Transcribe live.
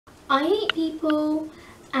I hate people,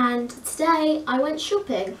 and today I went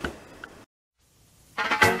shopping.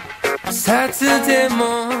 Saturday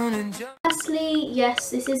morning. Firstly,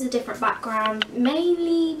 yes, this is a different background,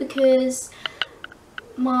 mainly because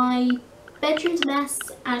my bedroom's a mess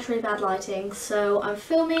and it's really bad lighting, so I'm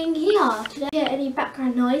filming here. Today, if you hear any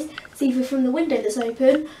background noise, it's either from the window that's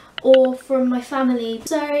open or from my family.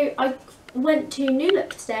 So I went to New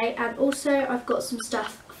Look today, and also I've got some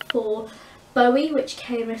stuff for Bowie, which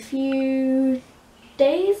came a few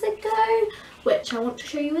days ago, which I want to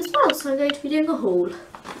show you as well. So I'm going to be doing a haul.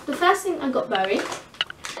 The first thing I got Bowie.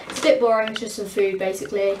 It's a bit boring, it's just some food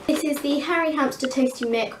basically. This is the Harry Hamster Tasty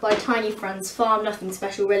Mick by Tiny Friends Farm. Nothing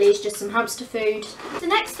special really, it's just some hamster food. The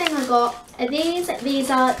next thing I got are these. These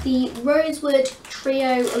are the Rosewood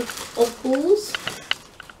Trio of balls.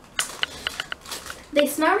 They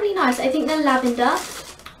smell really nice. I think they're lavender.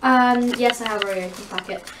 Yes, I have already opened the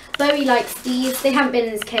packet. Bowie likes these. They haven't been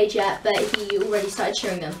in his cage yet, but he already started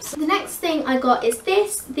chewing them. So the next thing I got is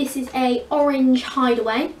this. This is a orange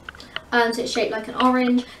hideaway. So it's shaped like an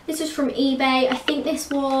orange. This was from eBay. I think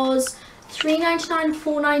this was $3.99,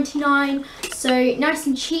 $4.99. So nice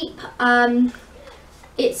and cheap.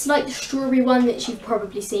 It's like the strawberry one that you've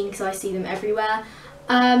probably seen because I see them everywhere.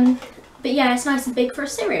 But yeah, it's nice and big for a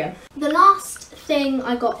cereal. The last thing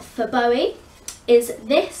I got for Bowie is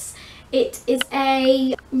this. It is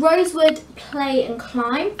a Rosewood Play and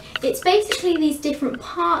Climb. It's basically these different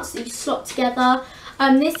parts that you slot together.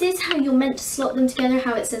 This is how you're meant to slot them together,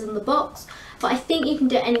 how it says on the box. But I think you can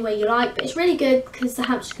do it any way you like. But it's really good because the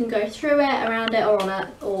hamster can go through it, around it, or on it,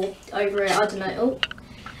 or over it. I don't know.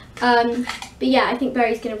 But yeah, I think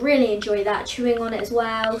Barry's going to really enjoy that, chewing on it as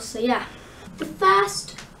well. So yeah. The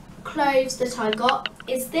first clothes that I got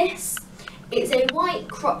is this. It's a white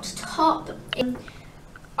cropped top.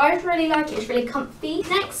 I really like it, it's really comfy.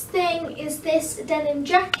 Next thing is this denim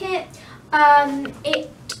jacket. It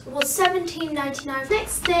was $17.99.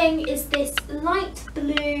 Next thing is this light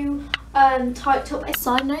blue tight top.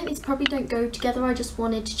 Side note, these probably don't go together, I just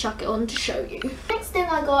wanted to chuck it on to show you. Next thing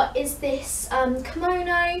I got is this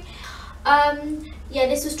kimono. Yeah,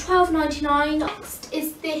 this was $12.99. Next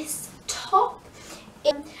is this top.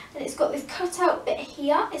 And it's got this cutout bit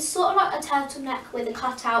here. It's sort of like a turtleneck with a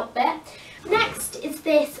cutout bit. Next is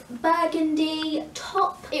this burgundy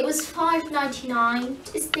top. It was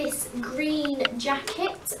 $5.99. Is this green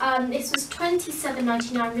jacket. This was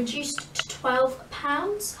 $27.99, reduced to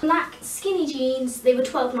 £12. Black skinny jeans. They were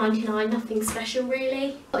 $12.99. Nothing special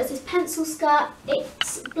really. What is this pencil skirt?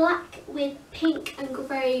 It's black with pink and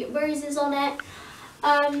grey roses on it.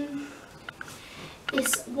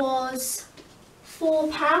 This was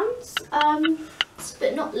 £4.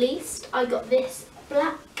 But not least, I got this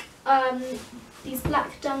black. These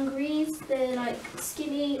black dungarees, they're like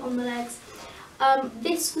skinny on the legs.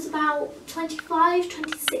 This was about £25,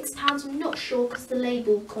 £26, I'm not sure because the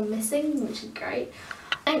label's gone missing, which is great.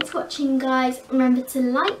 Thanks for watching guys, remember to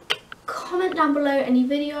like, comment down below any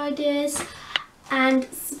video ideas and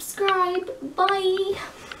subscribe. Bye!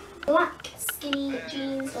 Black skinny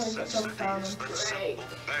jeans. Oh, I've got dog fur on them. Great.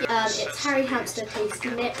 It's Harry Hamster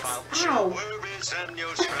Tasty Mix. Ow! Oh, that really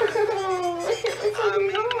hurt. Oh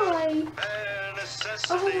my god.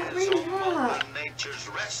 Oh, really.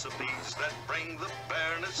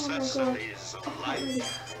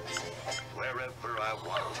 Wherever I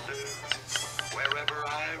wander, wherever I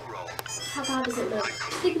roam. How bad does it look?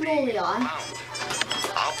 Ignore the eye.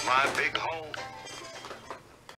 Out my big home.